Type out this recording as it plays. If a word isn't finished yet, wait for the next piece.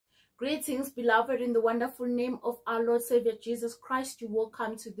Greetings, beloved, in the wonderful name of our Lord Savior Jesus Christ. You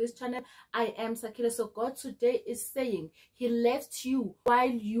welcome to this channel. I am Sakila. So God today is saying He left you while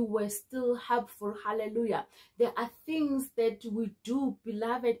you were still helpful. Hallelujah. There are things that we do,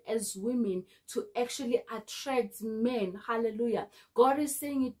 beloved, as women to actually attract men. Hallelujah. God is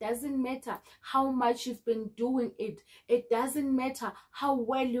saying it doesn't matter how much you've been doing it. It doesn't matter how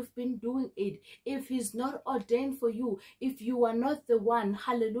well you've been doing it. If He's not ordained for you, if you are not the one,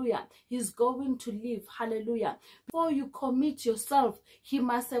 hallelujah, He's going to leave. Hallelujah. Before you commit yourself, He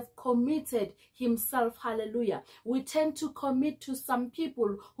must have committed Himself. Hallelujah. We tend to commit to some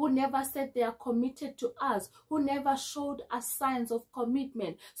people who never said they are committed to us, who never showed us signs of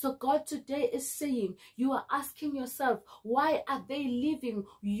commitment. So God today is saying, you are asking yourself, why are they leaving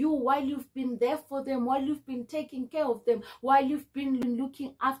you while you've been there for them, while you've been taking care of them, while you've been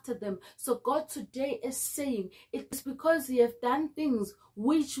looking after them? So God today is saying, it's because you have done things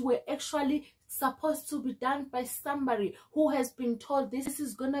which were actually supposed to be done by somebody who has been told this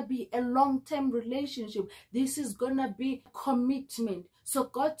is gonna be a long-term relationship, this is gonna be commitment. So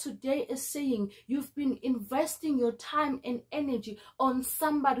God today is saying, you've been investing your time and energy on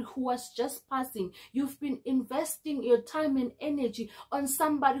somebody who was just passing. You've been investing your time and energy on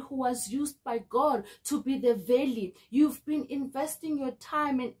somebody who was used by God to be the valley. You've been investing your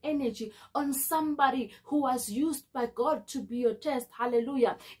time and energy on somebody who was used by God to be your test.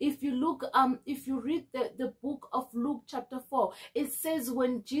 Hallelujah. If you look, if you read the book of Luke chapter 4, it says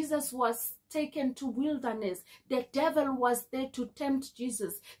when Jesus was taken to wilderness, the devil was there to tempt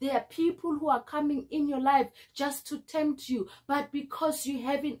Jesus. There are people who are coming in your life just to tempt you, but because you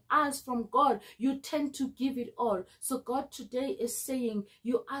haven't asked from God, you tend to give it all. So God today is saying,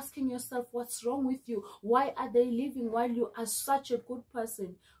 you're asking yourself, what's wrong with you? Why are they leaving while you are such a good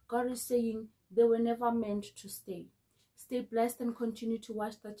person? God is saying, they were never meant to stay. Stay blessed and continue to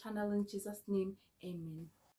watch the channel in Jesus' name. Amen.